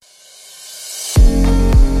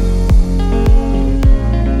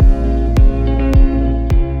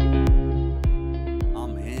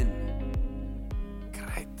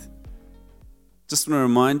want to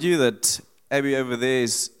remind you that Abby over there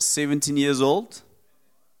is 17 years old.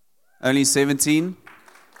 Only 17.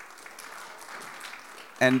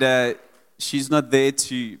 And she's not there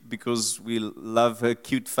because we love her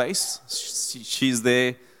cute face. She's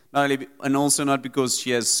there not only, and also not because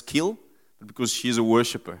she has skill, but because she's a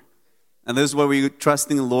worshiper. And this is what we're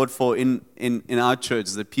trusting the Lord for in our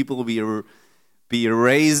church, that people will be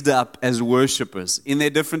raised up as worshipers in their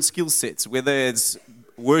different skill sets, whether it's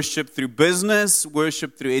worship through business,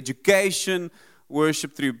 worship through education,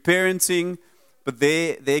 worship through parenting. But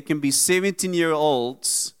there can be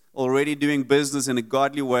 17-year-olds already doing business in a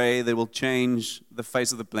godly way that will change the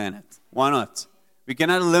face of the planet. Why not? We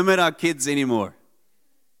cannot limit our kids anymore.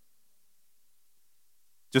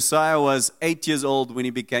 Josiah was 8 years old when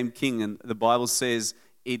he became king, and the Bible says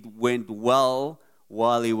it went well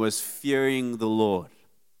while he was fearing the Lord.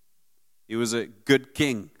 He was a good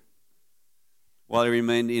king while he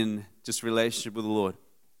remained in just relationship with the Lord.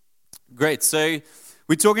 Great. So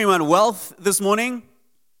we're talking about wealth this morning.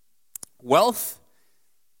 Wealth.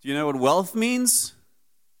 Do you know what wealth means?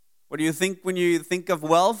 What do you think when you think of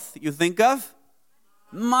wealth? You think of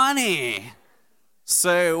money.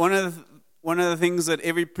 So one of the things that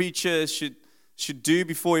every preacher should do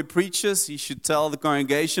before he preaches, he should tell the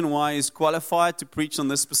congregation why he's qualified to preach on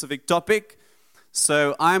this specific topic.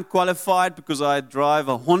 So I'm qualified because I drive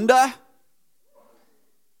a Honda,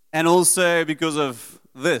 and also because of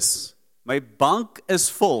this. My bunk is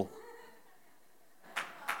full.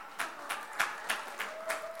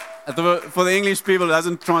 For the English people, it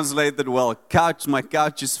doesn't translate that well. My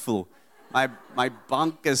couch is full. My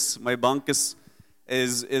bunk is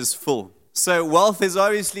full. So wealth is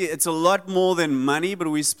obviously, it's a lot more than money, but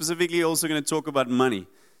we're specifically also going to talk about money.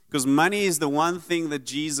 Because money is the one thing that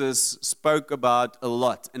Jesus spoke about a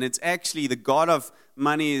lot. And it's actually the God of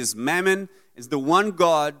money is Mammon. It's the one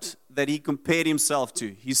God that he compared himself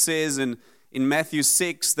to. He says in Matthew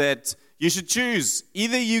 6 that you should choose.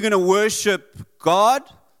 Either you're going to worship God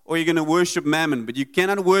or you're going to worship Mammon. But you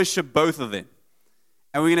cannot worship both of them.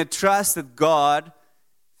 And we're going to trust that God,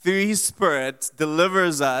 through His Spirit,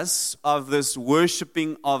 delivers us of this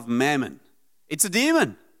worshiping of Mammon. It's a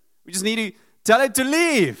demon. We just need to tell it to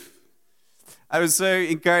leave. I was so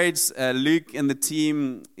encouraged. Luke and the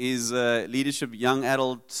team is leadership, young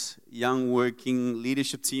adult, young working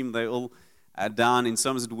leadership team. They're all down in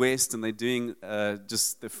Somerset West, and they're doing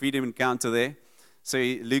just the Freedom Encounter there. So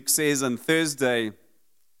Luke says on Thursday,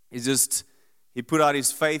 he put out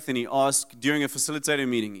his faith, and he asked during a facilitator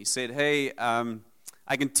meeting, he said, hey,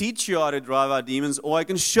 I can teach you how to drive out demons, or I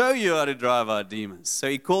can show you how to drive out demons. So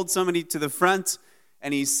he called somebody to the front,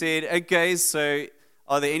 and he said, okay, so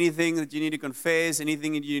are there anything that you need to confess,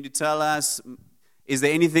 anything that you need to tell us? Is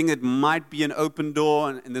there anything that might be an open door?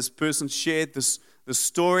 And this person shared the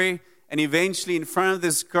story, and eventually in front of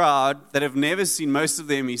this crowd that have never seen, most of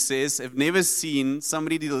them, he says, have never seen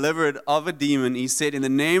somebody delivered of a demon, he said, in the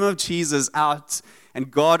name of Jesus, out.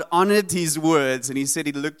 And God honored his words, and he said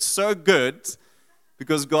it looked so good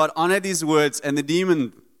because God honored his words, and the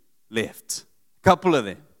demon left. A couple of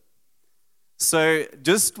them. So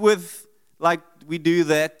just with, like we do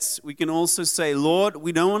that, we can also say, Lord,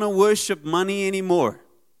 we don't want to worship money anymore.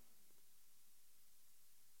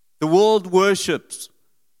 The world worships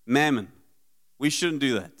Mammon. We shouldn't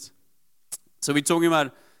do that. So we're talking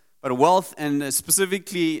about wealth, and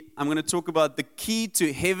specifically, I'm going to talk about the key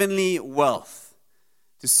to heavenly wealth,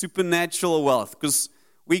 to supernatural wealth, because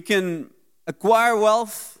we can acquire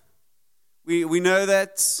wealth. We know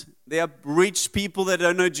that there are rich people that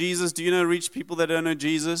don't know Jesus. Do you know rich people that don't know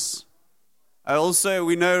Jesus?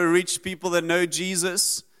 We know rich people that know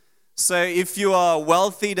Jesus. So if you are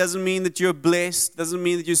wealthy, doesn't mean that you're blessed, doesn't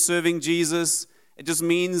mean that you're serving Jesus. It just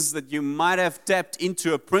means that you might have tapped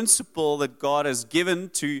into a principle that God has given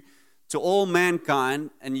to all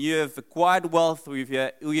mankind, and you have acquired wealth, or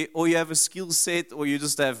you have a skill set, or you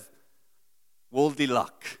just have worldly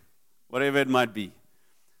luck, whatever it might be.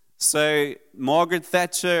 So Margaret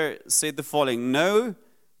Thatcher said the following: no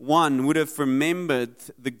one would have remembered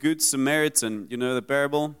the Good Samaritan. You know the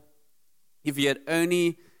parable? If he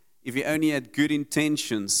only had good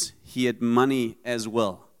intentions, he had money as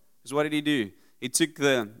well. Because what did he do? He took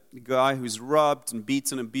the guy who's robbed and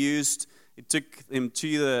beaten and abused. He took him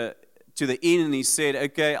to the inn, and he said,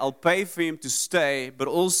 okay, I'll pay for him to stay, but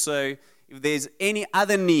also if there's any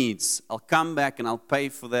other needs, I'll come back and I'll pay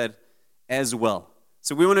for that as well.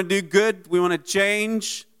 So we want to do good. We want to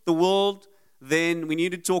change the world. Then we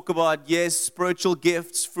need to talk about, yes, spiritual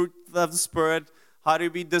gifts, fruit of the Spirit, how to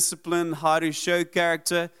be disciplined, how to show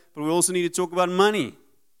character. But we also need to talk about money,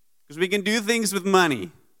 because we can do things with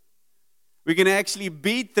money. We can actually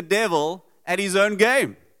beat the devil at his own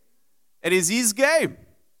game. It is his game.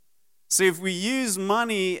 So if we use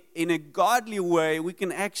money in a godly way, we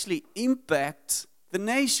can actually impact the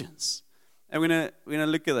nations. And we're gonna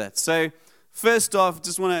look at that. So first off,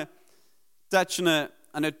 just want to touch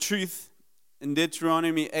on a truth in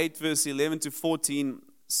Deuteronomy 8, verse 11 to 14,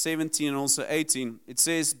 17, and also 18. It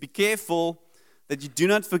says, "Be careful that you do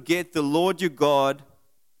not forget the Lord your God,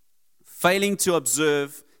 failing to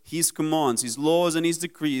observe his commands, his laws, and his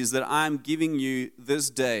decrees that I am giving you this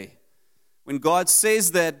day." When God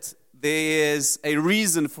says that, there is a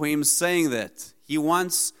reason for him saying that. He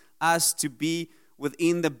wants us to be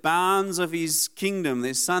within the bounds of his kingdom.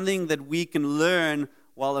 There's something that we can learn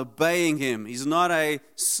while obeying him. He's not a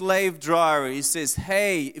slave driver. He says,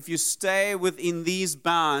 hey, if you stay within these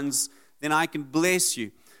bounds, then I can bless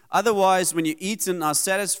you. Otherwise, when you eat and are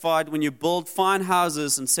satisfied, when you build fine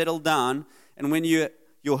houses and settle down, and when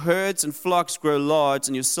your herds and flocks grow large,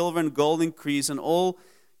 and your silver and gold increase, and all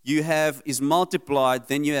you have is multiplied,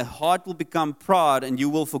 then your heart will become proud, and you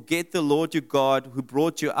will forget the Lord your God who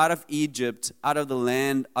brought you out of Egypt, out of the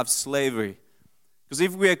land of slavery. Because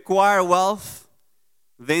if we acquire wealth,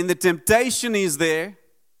 then the temptation is there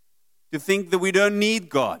to think that we don't need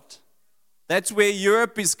God. That's where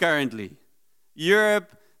Europe is currently.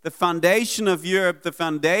 Europe, the foundation of Europe, the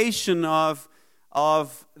foundation of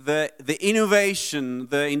the innovation,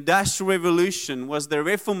 the Industrial Revolution was the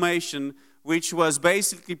Reformation, which was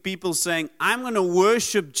basically people saying, I'm going to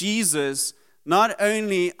worship Jesus not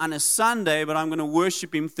only on a Sunday, but I'm going to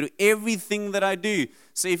worship him through everything that I do.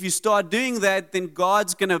 So if you start doing that, then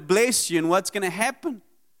God's going to bless you. And what's going to happen?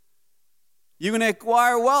 You're going to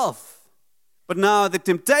acquire wealth. But now the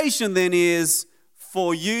temptation then is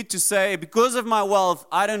for you to say, because of my wealth,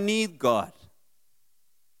 I don't need God.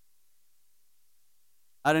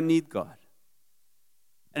 I don't need God.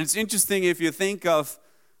 And it's interesting if you think of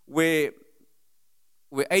where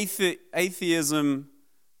atheism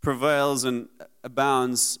prevails and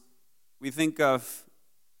abounds, we think of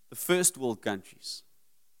the first world countries.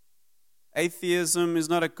 Atheism is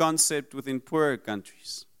not a concept within poorer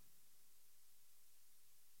countries.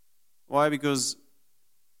 Why? Because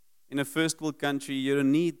in a first world country, you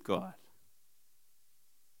don't need God.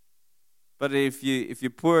 But if you're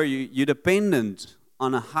poor, you're dependent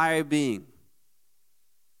on a higher being.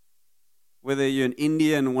 Whether you're in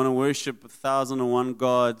India and want to worship 1,001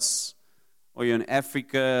 gods, or you're in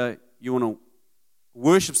Africa, you want to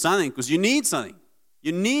worship something because you need something.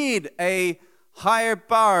 You need a higher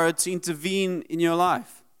power to intervene in your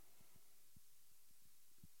life.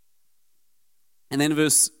 And then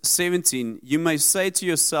verse 17, you may say to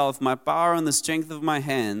yourself, my power and the strength of my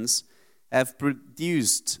hands have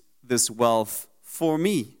produced this wealth for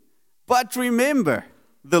me. But remember,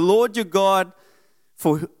 the Lord your God,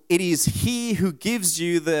 for it is he who gives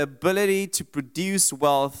you the ability to produce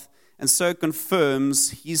wealth and so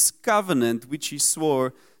confirms his covenant which he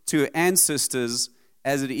swore to your ancestors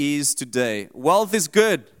as it is today. Wealth is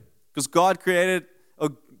good because God created or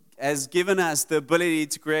has given us the ability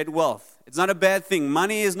to create wealth. It's not a bad thing.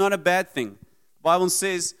 Money is not a bad thing. The Bible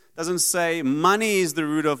doesn't say money is the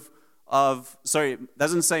root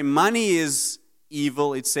doesn't say money is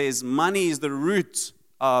evil. It says money is the root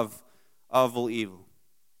of all evil.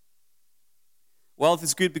 Wealth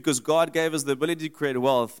is good because God gave us the ability to create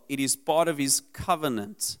wealth. It is part of his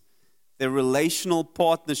covenant, the relational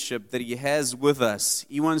partnership that he has with us.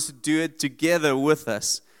 He wants to do it together with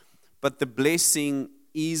us. But the blessing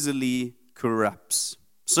easily corrupts.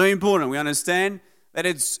 So important. We understand that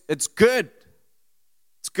it's good.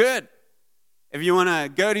 It's good. If you want to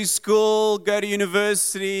go to school, go to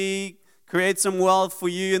university, create some wealth for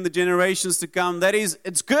you and the generations to come,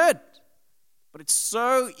 it's good. But it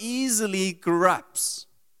so easily corrupts.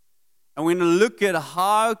 And we're going to look at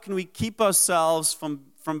how can we keep ourselves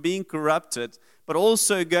from being corrupted, but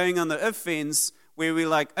also going on the offense where we're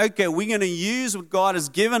like, okay, we're going to use what God has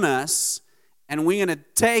given us and we're going to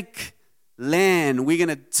take land. We're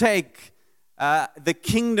going to take the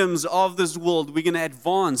kingdoms of this world. We're going to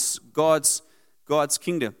advance God's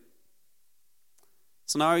kingdom.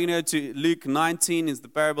 So now we're going to go to Luke 19. It's the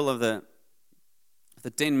parable of the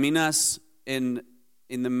 10 minas. In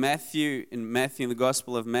the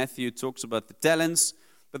Gospel of Matthew, it talks about the talents.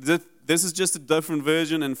 But this is just a different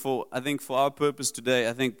version, and I think for our purpose today,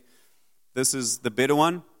 I think this is the better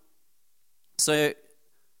one. So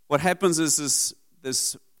what happens is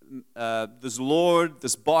this Lord,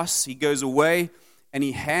 this boss, he goes away and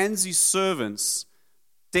he hands his servants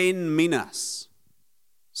 10 minas.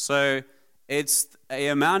 So it's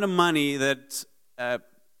an amount of money that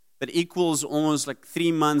equals almost like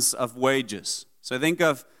 3 months of wages. So think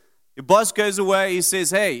of your boss goes away, he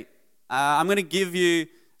says, hey, I'm going to give you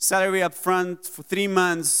salary up front for 3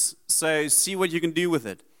 months, so see what you can do with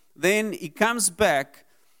it. Then he comes back,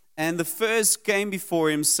 and the first came before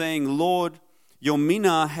him saying, Lord, your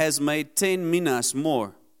mina has made 10 minas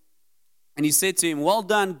more. And he said to him, well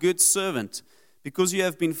done, good servant, because you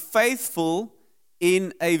have been faithful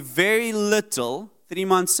in a very little, 3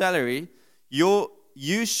 months salary,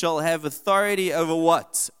 you shall have authority over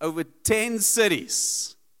what? Over 10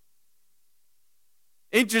 cities.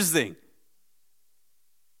 Interesting.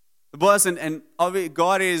 The boss and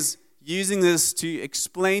God is using this to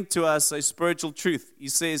explain to us a spiritual truth. He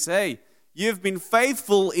says, hey, you've been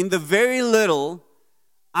faithful in the very little.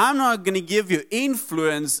 I'm not going to give you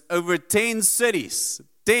influence over 10 cities,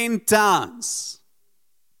 10 towns.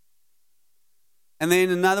 And then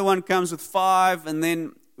another one comes with 5, and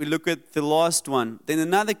then we look at the last one. Then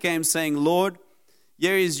another came saying, Lord,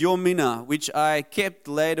 here is your mina, which I kept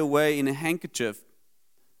laid away in a handkerchief.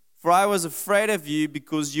 For I was afraid of you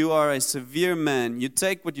because you are a severe man. You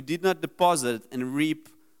take what you did not deposit and reap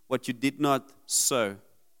what you did not sow.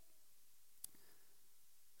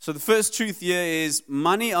 So the first truth here is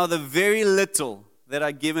money are the very little that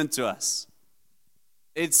are given to us.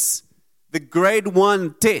 It's the grade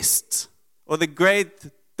 1 test or the grade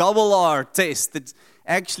RR test that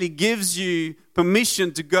actually gives you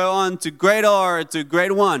permission to go on to grade R to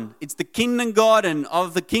grade 1. It's the kingdom garden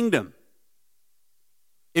of the kingdom.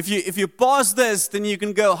 If you pass this, then you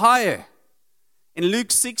can go higher. In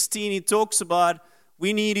Luke 16, he talks about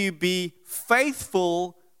we need to be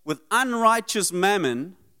faithful with unrighteous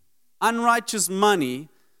mammon, unrighteous money,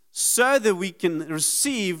 so that we can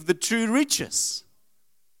receive the true riches.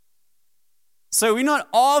 So we're not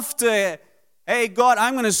after, hey, God,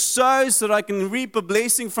 I'm going to sow so that I can reap a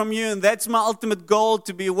blessing from you, and that's my ultimate goal,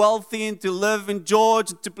 to be wealthy and to live in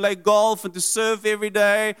George, and to play golf and to surf every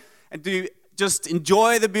day and to just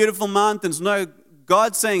enjoy the beautiful mountains. No,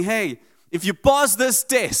 God's saying, hey, if you pass this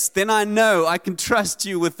test, then I know I can trust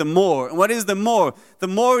you with the more. And what is the more? The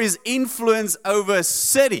more is influence over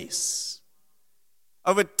cities,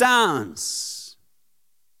 over towns.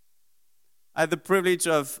 I had the privilege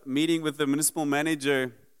of meeting with the municipal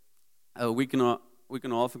manager a week and a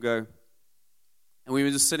half ago. And we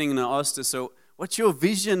were just sitting and I asked her, so what's your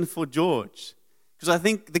vision for George? Because I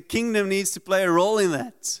think the kingdom needs to play a role in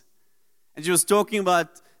that. And she was talking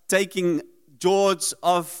about taking George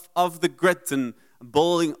off the grid and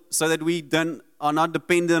building so that we are not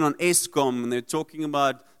dependent on Eskom. And they're talking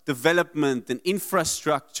about development and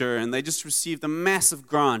infrastructure, and they just received a massive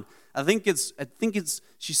grant. I think it's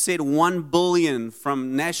she said 1 billion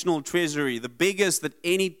from National Treasury, the biggest that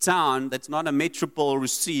any town that's not a metropole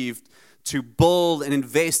received to build and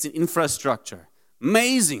invest in infrastructure.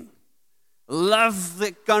 Amazing. Love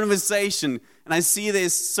the conversation. And I see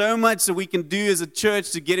there's so much that we can do as a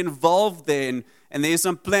church to get involved there. And there's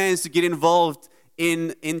some plans to get involved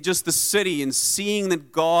in just the city and seeing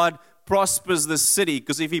that God prospers the city.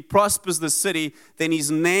 Because if He prospers the city, then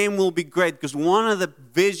His name will be great. Because one of the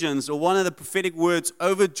visions or one of the prophetic words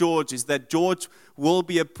over George is that George will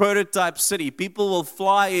be a prototype city. People will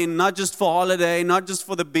fly in not just for holiday, not just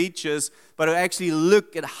for the beaches, but to actually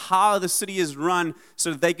look at how the city is run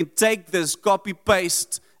so that they can take this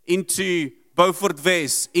copy-paste into Beaufort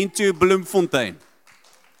West, into Bloemfontein.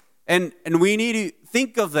 And we need to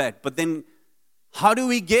think of that. But then how do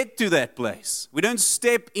we get to that place? We don't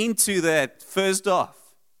step into that first off.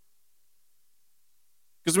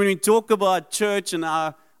 Because when we talk about church and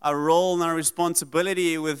our role and our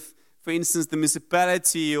responsibility with, for instance, the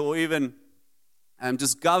municipality or even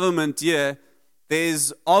just government here,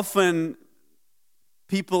 there's often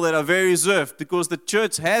people that are very reserved because the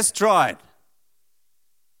church has tried.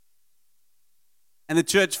 And the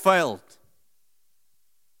church failed.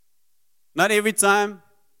 Not every time,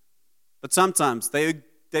 but sometimes. They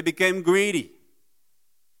became greedy.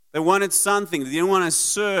 They wanted something. They didn't want to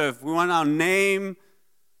serve. We want our name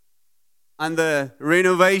and the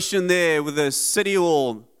renovation there with the city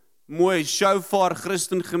hall. Mooi, Shofar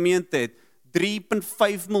Christen gemeente het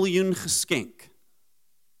 3.5 miljoen geskenk.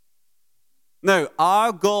 No,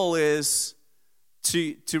 our goal is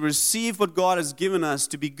to receive what God has given us,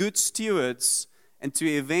 to be good stewards, and to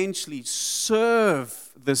eventually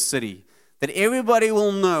serve the city. That everybody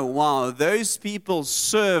will know, wow, those people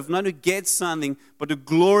serve not to get something, but to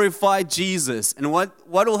glorify Jesus. And what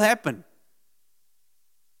will happen?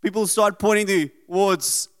 People start pointing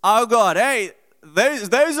towards our God. Hey, those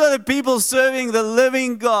are the people serving the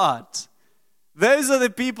living God. Those are the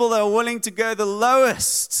people that are willing to go the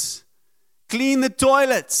lowest, clean the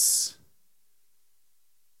toilets,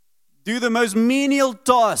 do the most menial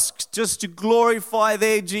tasks just to glorify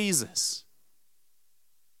their Jesus.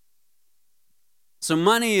 So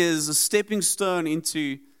money is a stepping stone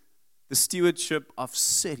into the stewardship of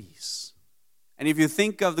cities. And if you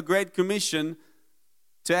think of the Great Commission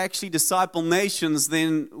to actually disciple nations,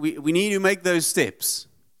 then we need to make those steps.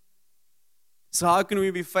 So how can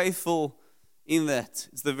we be faithful in that?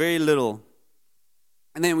 It's the very little.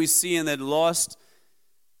 And then we see in that the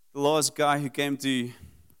last guy who came to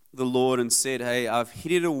the Lord and said, hey, I've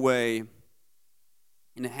hid it away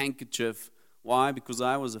in a handkerchief. Why? Because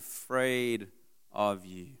I was afraid of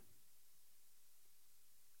you.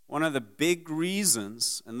 One of the big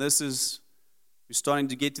reasons, and this is, we're starting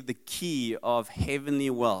to get to the key of heavenly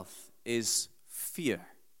wealth, is fear.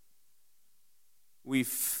 We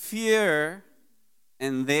fear,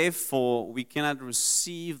 and therefore we cannot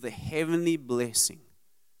receive the heavenly blessing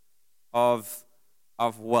of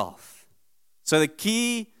wealth. So the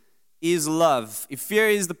key is love. If fear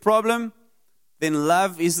is the problem, then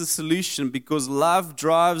love is the solution, because love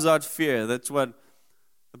drives out fear. That's what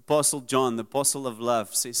the Apostle John, the Apostle of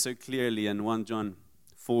love, says so clearly in 1 John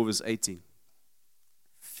 4 verse 18.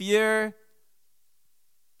 Fear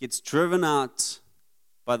gets driven out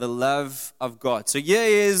by the love of God. So here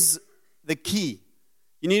is the key.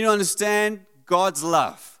 You need to understand God's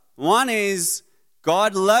love. One is,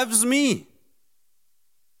 God loves me.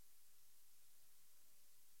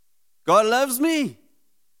 God loves me.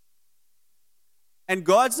 And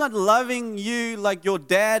God's not loving you like your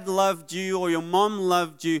dad loved you or your mom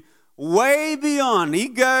loved you. Way beyond. He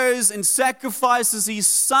goes and sacrifices his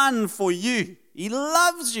son for you. He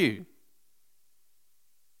loves you.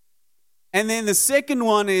 And then the second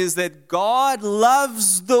one is that God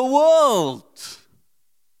loves the world.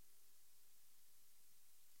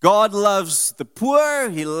 God loves the poor.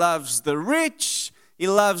 He loves the rich. He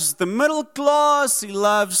loves the middle class. He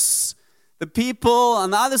loves the people on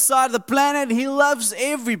the other side of the planet. He loves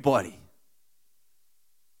everybody.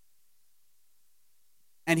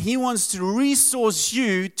 And He wants to resource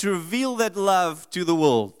you to reveal that love to the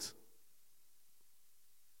world.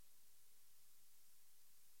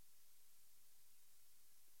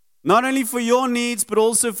 Not only for your needs, but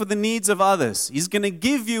also for the needs of others. He's going to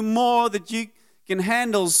give you more that you can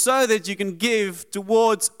handle so that you can give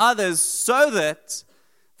towards others, so that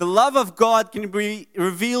the love of God can be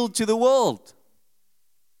revealed to the world.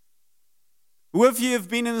 Who of you have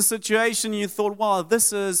been in a situation you thought, wow,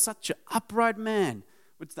 this is such an upright man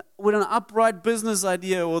with an upright business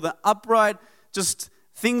idea or the upright just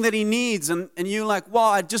thing that he needs, and you're like, wow,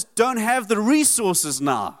 I just don't have the resources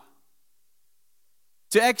now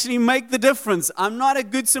to actually make the difference. I'm not a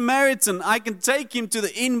good Samaritan. I can take him to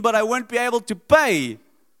the inn, but I won't be able to pay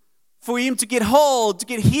for him to get whole, to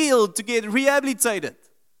get healed, to get rehabilitated.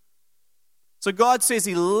 So God says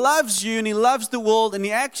He loves you and He loves the world, and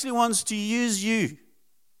He actually wants to use you.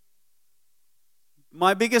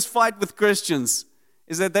 My biggest fight with Christians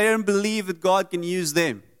is that they don't believe that God can use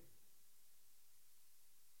them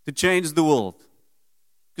to change the world.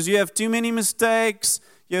 Because you have too many mistakes,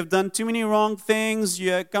 you have done too many wrong things,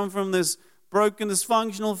 you have come from this broken,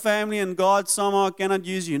 dysfunctional family, and God somehow cannot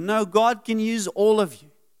use you. No, God can use all of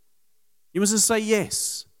you. You must just say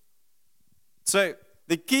yes. So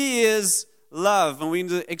the key is love, and we need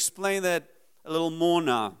to explain that a little more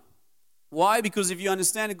now. Why? Because if you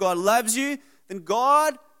understand that God loves you, then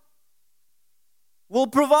God will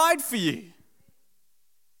provide for you.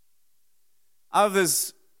 I have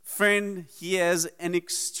this friend, he has an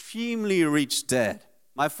extremely rich dad.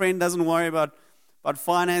 My friend doesn't worry about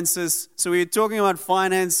finances. So we were talking about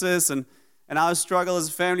finances and our struggle as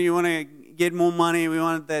a family. We want to get more money. We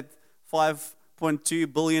want that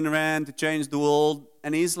 5.2 billion rand to change the world.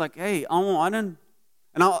 And he's like, hey, I don't.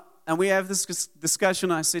 And we have this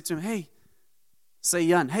discussion. I said to him, hey,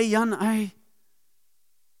 Jan,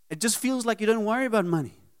 it just feels like you don't worry about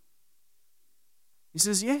money. He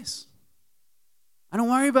says, yes. I don't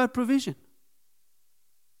worry about provision.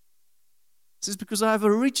 He says, because I have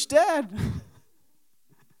a rich dad.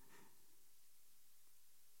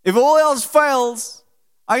 If all else fails,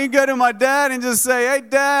 I can go to my dad and just say, hey,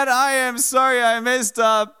 Dad, I am sorry I messed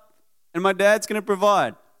up. And my dad's going to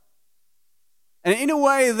provide. And in a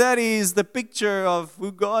way, that is the picture of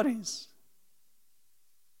who God is.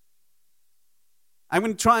 I'm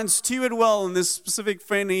going to try and steward well, and this specific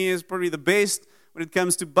friend, he is probably the best when it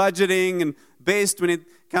comes to budgeting and best when it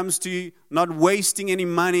comes to not wasting any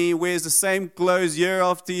money, wears the same clothes year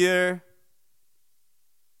after year.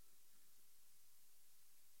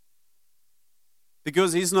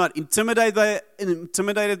 Because he's not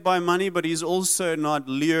intimidated by money, but he's also not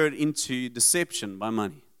lured into deception by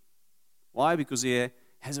money. Why? Because he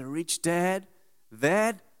has a rich dad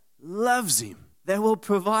that loves him, that will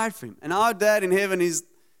provide for him. And our dad in heaven he's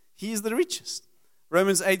the richest.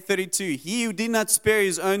 Romans 8:32, he who did not spare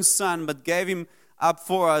his own son, but gave him up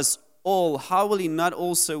for us all, how will he not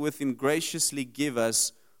also with him graciously give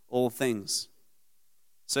us all things?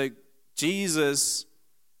 So Jesus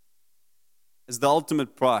is the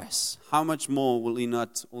ultimate price. How much more will he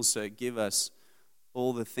not also give us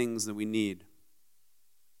all the things that we need?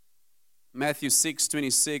 Matthew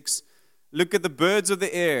 6:26, look at the birds of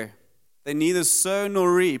the air. They neither sow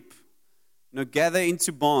nor reap, nor gather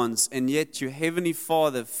into barns, and yet your heavenly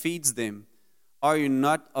Father feeds them. Are you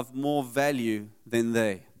not of more value than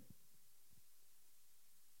they?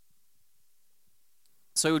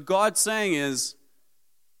 So what God's saying is,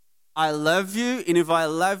 I love you, and if I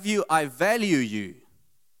love you, I value you.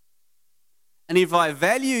 And if I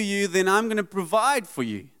value you, then I'm going to provide for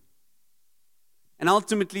you. And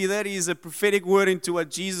ultimately, that is a prophetic word into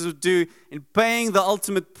what Jesus would do in paying the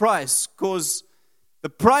ultimate price, because the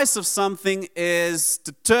price of something is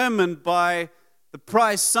determined by the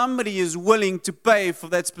price somebody is willing to pay for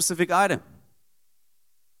that specific item.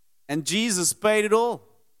 And Jesus paid it all.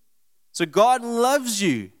 So God loves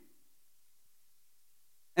you.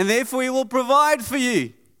 And therefore He will provide for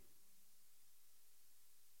you.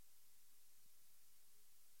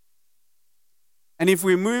 And if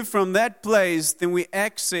we move from that place, then we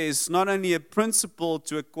access not only a principle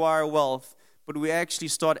to acquire wealth, but we actually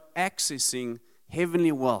start accessing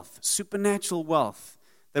heavenly wealth, supernatural wealth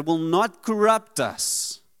that will not corrupt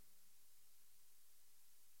us.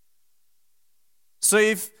 So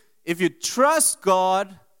if you trust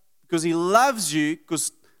God because He loves you,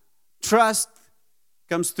 because trust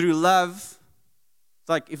comes through love. It's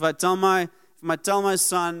like if I tell my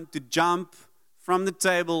son to jump from the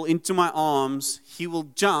table into my arms, he will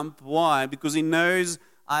jump. Why? Because he knows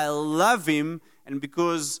I love him, and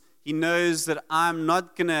because he knows that I'm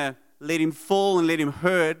not going to let him fall and let him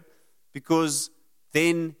hurt, because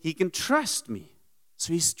then he can trust me.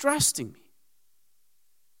 So he's trusting me.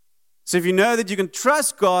 So if you know that you can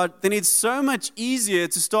trust God, then it's so much easier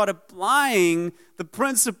to start applying the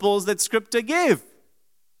principles that Scripture give.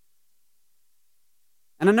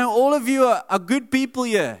 And I know all of you are good people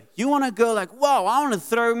here. You want to go like, wow, I want to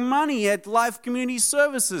throw money at Life Community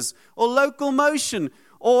Services or Local Motion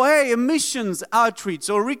or, hey, a missions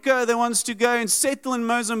outreach. Or Rico that wants to go and settle in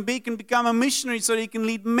Mozambique and become a missionary so that he can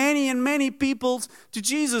lead many and many people to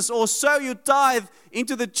Jesus. Or sow your tithe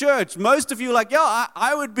into the church. Most of you are like, yeah,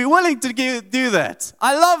 I would be willing to do that.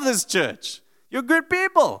 I love this church. You're good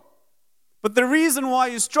people. But the reason why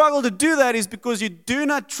you struggle to do that is because you do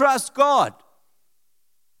not trust God.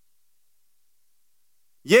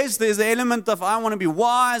 Yes, there's the element of I want to be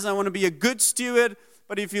wise, I want to be a good steward.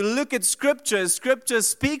 But if you look at Scripture, Scripture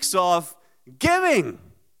speaks of giving.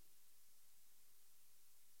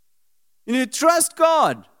 You need to trust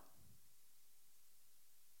God.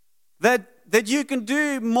 That you can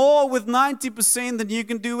do more with 90% than you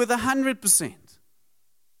can do with 100%.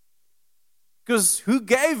 Because who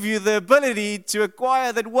gave you the ability to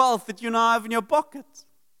acquire that wealth that you now have in your pocket?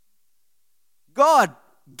 God.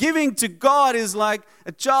 Giving to God is like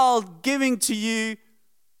a child giving to you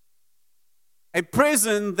a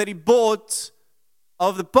present that he bought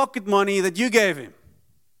of the pocket money that you gave him.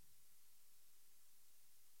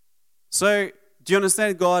 So, do you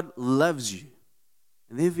understand? God loves you.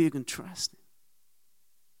 And therefore you can trust him.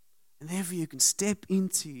 And therefore you can step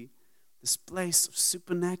into this place of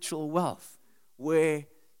supernatural wealth where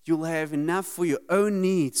you'll have enough for your own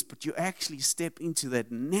needs, but you actually step into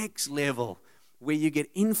that next level where you get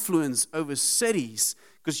influence over cities,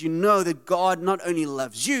 because you know that God not only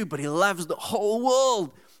loves you, but He loves the whole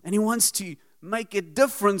world. And He wants to make a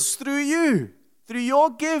difference through you, through your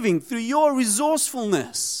giving, through your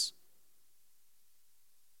resourcefulness.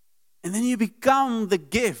 And then you become the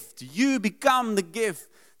gift. You become the gift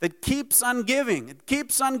that keeps on giving. It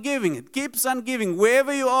keeps on giving. It keeps on giving.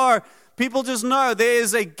 Wherever you are, people just know there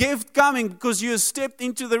is a gift coming because you have stepped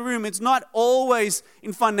into the room. It's not always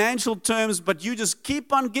in financial terms, but you just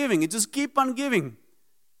keep on giving. You just keep on giving.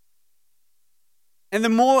 And the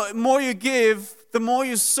more you give, the more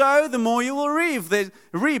you sow, the more you will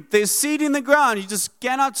reap. There's seed in the ground. You just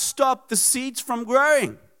cannot stop the seeds from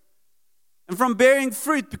growing and from bearing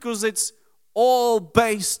fruit, because it's all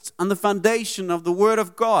based on the foundation of the Word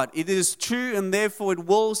of God. It is true, and therefore it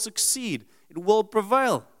will succeed. It will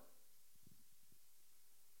prevail.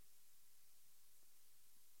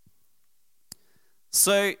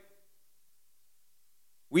 So,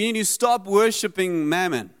 we need to stop worshiping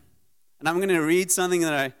mammon. And I'm going to read something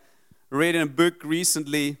that I read in a book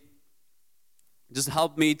recently. It just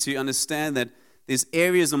helped me to understand that there's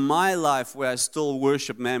areas in my life where I still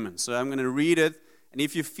worship mammon. So I'm going to read it. And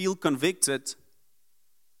if you feel convicted,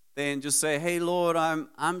 then just say, hey, Lord,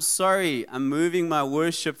 I'm sorry. I'm moving my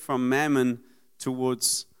worship from mammon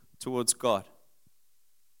towards God.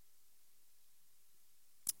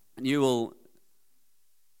 And you will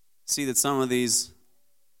see that some of these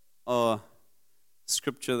are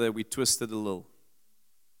scripture that we twisted a little.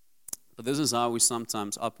 But this is how we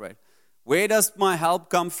sometimes operate. Where does my help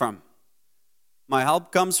come from? My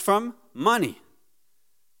help comes from money.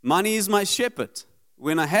 Money is my shepherd.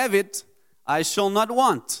 When I have it, I shall not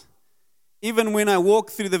want. Even when I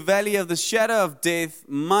walk through the valley of the shadow of death,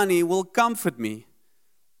 money will comfort me.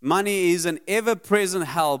 Money is an ever-present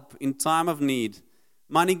help in time of need.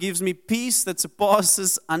 Money gives me peace that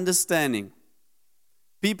surpasses understanding.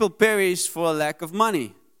 People perish for a lack of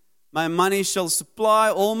money. My money shall supply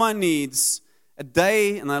all my needs. A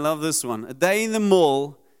day, and I love this one, a day in the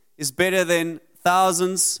mall is better than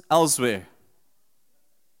thousands elsewhere.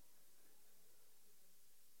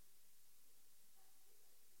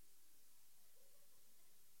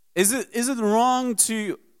 Is it wrong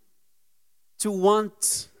to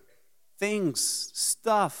want things,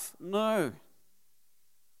 stuff? No.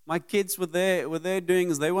 My kids, what they're doing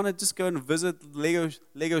is they want to just go and visit the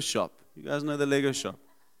Lego shop. You guys know the Lego shop.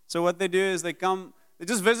 So what they do is they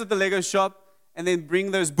just visit the Lego shop and then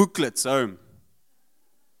bring those booklets home.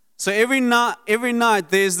 So every night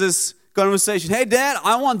there's this conversation. Hey, Dad,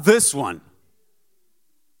 I want this one.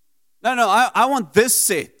 No, I want this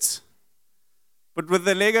set. But with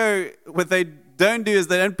the Lego, what they don't do is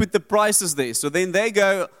they don't put the prices there. So then they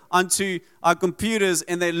go onto our computers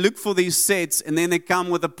and they look for these sets and then they come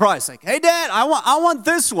with a price. Like, hey, Dad, I want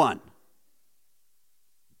this one.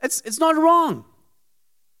 It's not wrong.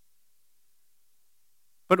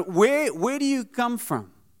 But where do you come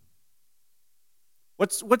from?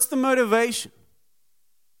 What's the motivation?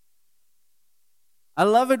 I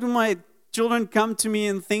love it when my children come to me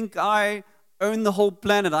and think I own the whole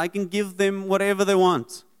planet. I can give them whatever they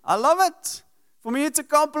want. I love it. For me, it's a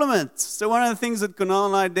compliment. So one of the things that Kunal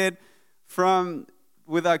and I did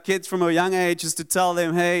with our kids from a young age is to tell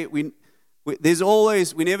them, hey, we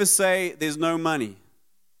never say there's no money.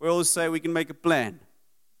 We always say we can make a plan.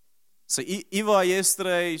 So Eva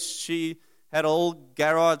yesterday, she had a whole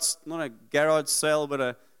garage, not a garage sale, but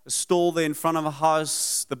a stall there in front of a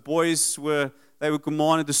house. The boys were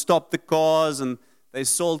commanded to stop the cars, and they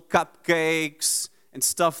sold cupcakes and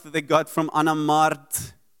stuff that they got from Anna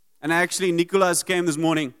Mart. And actually, Nicholas came this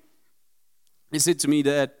morning. He said to me,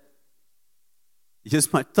 Dad,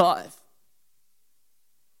 here's my tithe.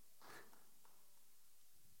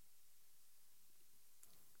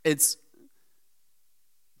 It's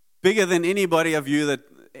bigger than anybody of you that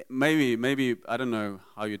maybe I don't know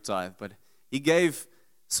how you tithe, but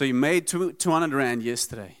he made 200 rand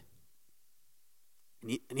yesterday.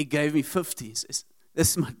 And he gave me 50. He says,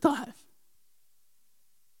 this is my tithe.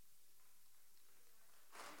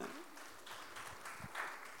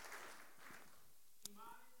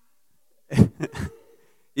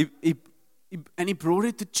 He brought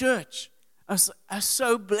it to church. I was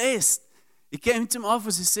so blessed. He came to my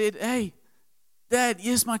office and said, hey, Dad,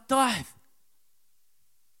 here's my tithe.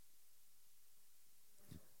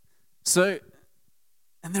 So,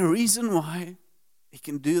 and the reason why he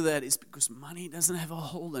can do that is because money doesn't have a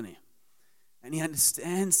hold on him. And he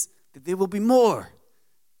understands that there will be more.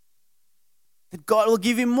 That God will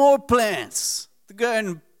give him more plans to go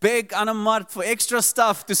and beg Anna Mart for extra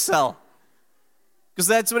stuff to sell. Because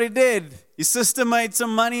that's what he did. His sister made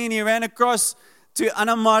some money and he ran across to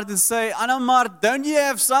Anna Mart and say, Anna Mart, don't you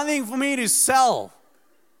have something for me to sell?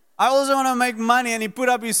 I also want to make money. And he put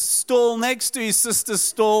up his stall next to his sister's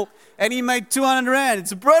stall and he made 200 rand.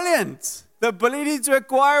 It's brilliant. The ability to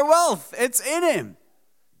acquire wealth, it's in him.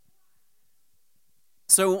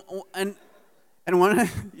 So, and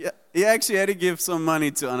he actually had to give some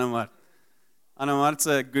money to Anna Mart. Anna Mart's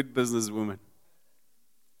a good businesswoman.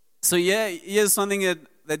 So yeah, here's something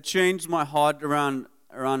that changed my heart around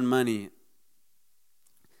money.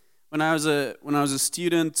 When I was a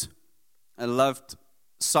student, I loved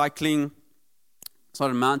cycling,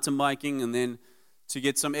 started mountain biking, and then to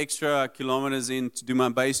get some extra kilometers in to do my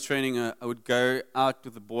base training, I would go out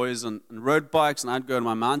with the boys on road bikes, and I'd go on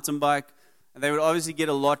my mountain bike, and they would obviously get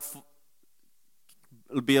it'll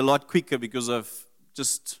be a lot quicker because of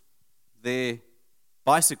just their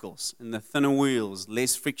bicycles and the thinner wheels,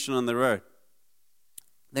 less friction on the road.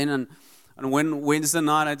 Then on Wednesday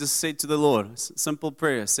night, I just said to the Lord, simple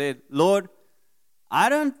prayer, I said, Lord, I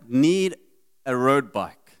don't need a road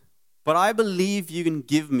bike, but I believe you can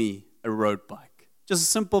give me a road bike. Just a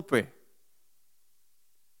simple prayer.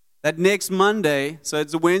 That next Monday, so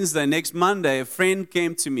it's a Wednesday, next Monday, a friend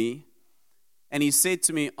came to me and he said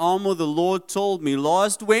to me, Almo, the Lord told me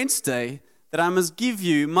last Wednesday that I must give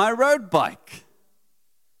you my road bike.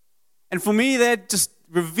 And for me, that just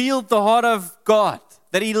revealed the heart of God,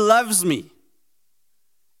 that He loves me.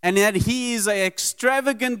 And that He is an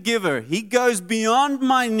extravagant giver. He goes beyond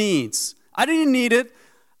my needs. I didn't need it.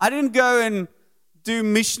 I didn't go and do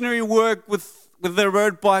missionary work with the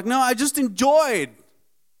road bike. No, I just enjoyed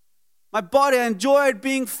my body. I enjoyed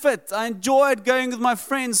being fit. I enjoyed going with my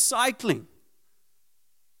friends cycling.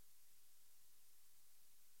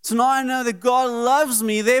 So now I know that God loves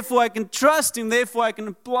me, therefore I can trust Him, therefore I can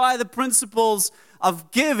apply the principles of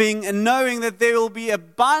giving and knowing that there will be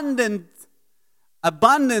abundance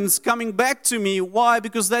coming back to me. Why?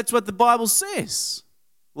 Because that's what the Bible says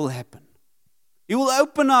will happen. He will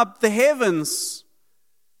open up the heavens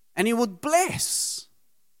and He will bless.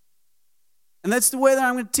 And that's the way that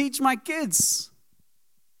I'm going to teach my kids.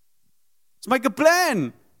 Let's make a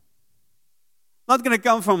plan. Not going to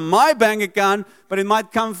come from my bank account, but it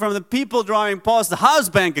might come from the people driving past the house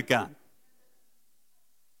bank account.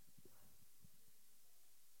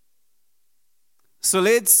 So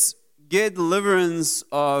let's get deliverance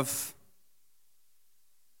of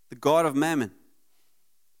the God of Mammon.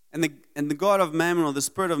 And the God of Mammon, or the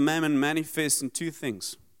spirit of Mammon, manifests in two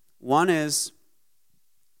things. One is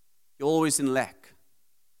you're always in lack.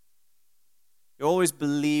 You always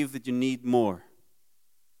believe that you need more.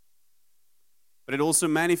 But it also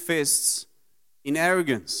manifests in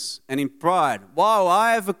arrogance and in pride. Wow,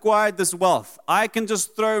 I have acquired this wealth. I can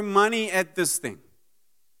just throw money at this thing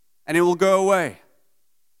and it will go away.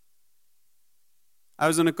 I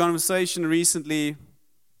was in a conversation recently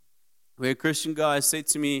where a Christian guy said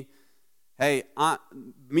to me, hey,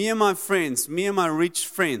 me and my rich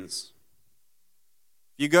friends,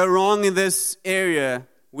 if you go wrong in this area,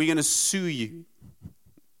 we're going to sue you.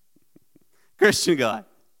 Christian guy.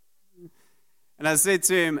 And I said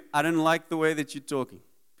to him, I don't like the way that you're talking,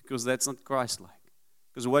 because that's not Christ-like.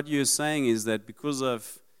 Because what you're saying is that because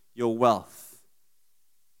of your wealth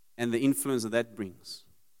and the influence that brings,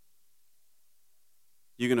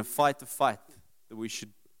 you're going to fight the fight that we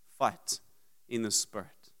should fight in the Spirit,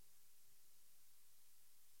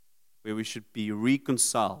 where we should be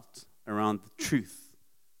reconciled around the truth,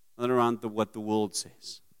 not around what the world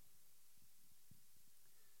says.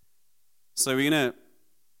 So we're going to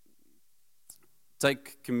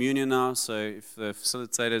take communion now. So if the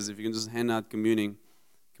facilitators, if you can just hand out communion.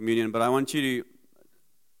 But I want you to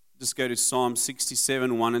just go to Psalm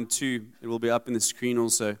 67, 1 and 2. It will be up in the screen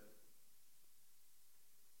also.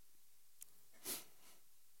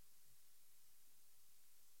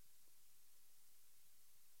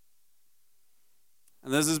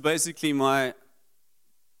 And this is basically my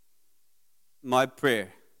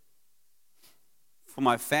prayer for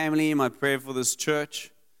my family, my prayer for this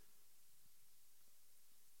church.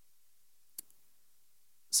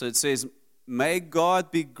 So it says, may God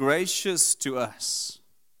be gracious to us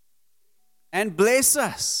and bless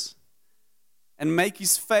us and make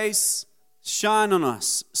His face shine on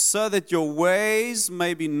us, so that your ways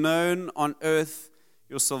may be known on earth,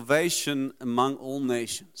 your salvation among all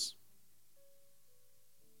nations.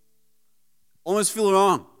 Almost feel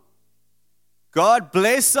wrong. God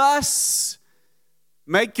bless us.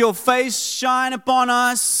 Make your face shine upon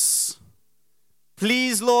us.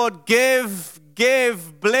 Please, Lord, give,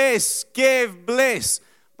 bless.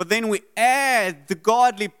 But then we add the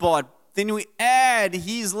godly part. Then we add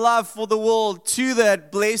His love for the world to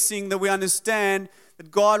that blessing that we understand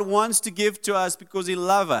that God wants to give to us because He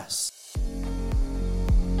loves us.